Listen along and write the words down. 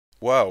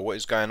Well, what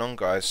is going on,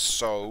 guys?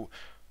 So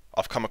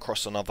I've come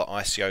across another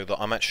ICO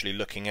that I'm actually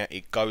looking at.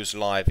 It goes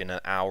live in an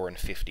hour and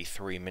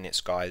 53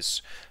 minutes,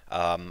 guys.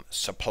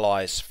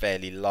 Supply is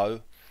fairly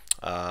low,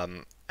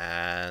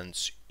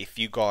 and if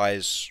you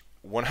guys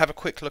want to have a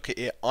quick look at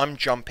it, I'm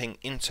jumping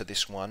into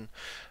this one.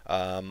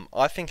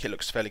 I think it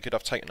looks fairly good.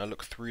 I've taken a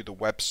look through the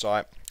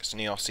website. It's an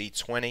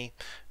ERC20.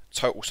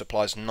 Total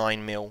supply is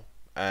 9 mil,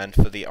 and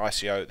for the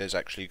ICO there's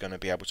actually going to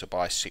be able to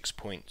buy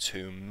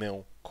 6.2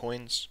 mil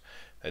coins.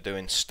 They're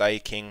doing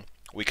staking.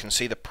 We can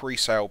see the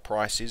pre-sale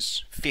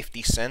prices,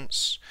 50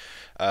 cents,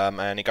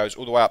 and it goes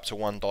all the way up to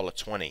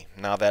 $1.20.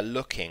 Now they're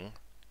looking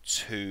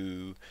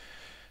to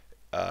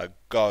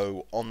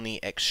go on the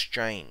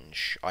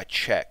exchange. I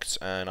checked,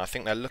 and I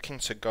think they're looking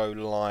to go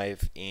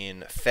live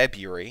in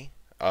February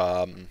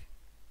at,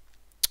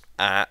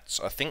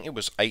 I think it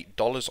was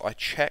 $8. I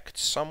checked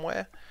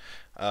somewhere.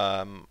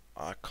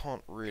 I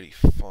can't really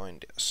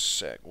find it. A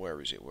sec.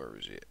 Where is it? Where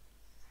is it?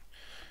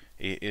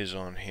 It is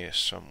on here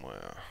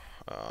somewhere.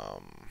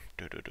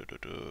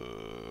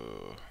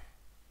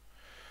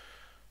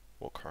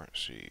 What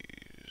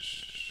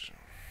currencies?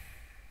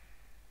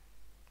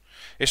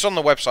 It's on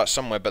the website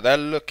somewhere, but they're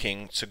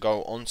looking to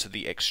go onto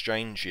the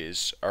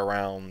exchanges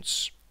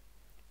around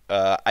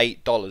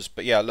 $8.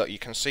 But yeah, look, you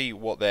can see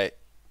what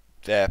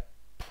their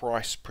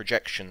price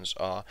projections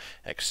are,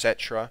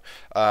 etc.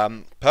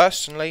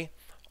 Personally,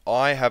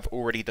 I have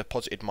already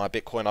deposited my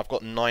Bitcoin. I've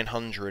got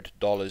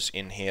 $900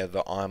 in here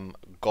that I'm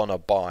gonna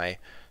buy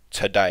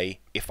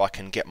today if I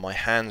can get my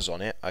hands on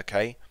it,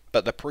 okay?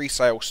 But the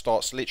pre-sale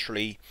starts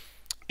literally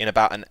in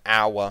about an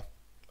hour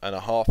and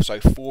a half, so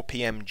 4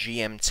 PM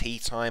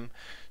GMT time,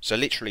 so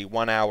literally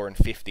 1 hour and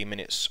 50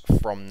 minutes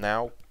from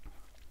now.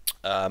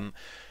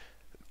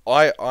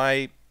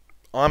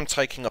 I'm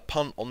taking a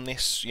punt on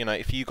this. You know,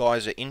 if you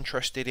guys are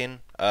interested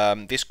in,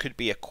 this could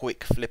be a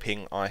quick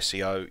flipping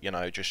ICO, you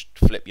know, just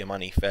flip your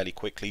money fairly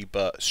quickly,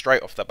 but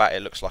straight off the bat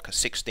it looks like a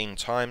 16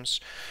 times.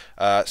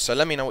 So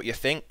let me know what you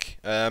think.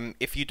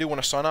 If you do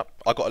want to sign up,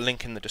 I got a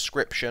link in the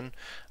description,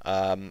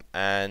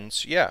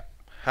 and yeah,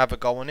 have a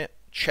go on it,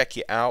 check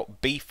it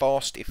out, be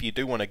fast if you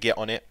do want to get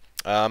on it.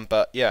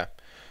 But yeah,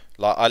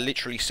 like, I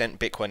literally sent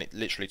Bitcoin, it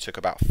literally took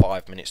about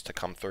 5 minutes to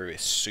come through.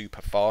 It's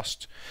super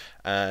fast,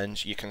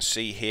 and you can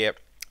see here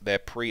their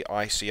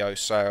pre-ICO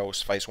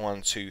sales, phase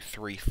 1, 2,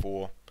 3,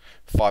 4,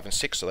 5 and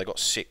 6, so they got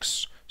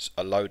 6,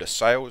 a load of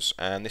sales,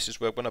 and this is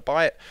where we're going to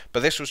buy it.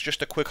 But this was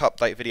just a quick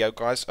update video,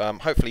 guys.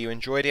 Hopefully you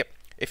enjoyed it.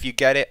 If you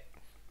get it,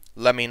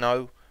 let me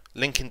know.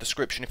 Link in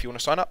description if you want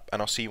to sign up,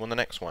 and I'll see you on the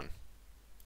next one.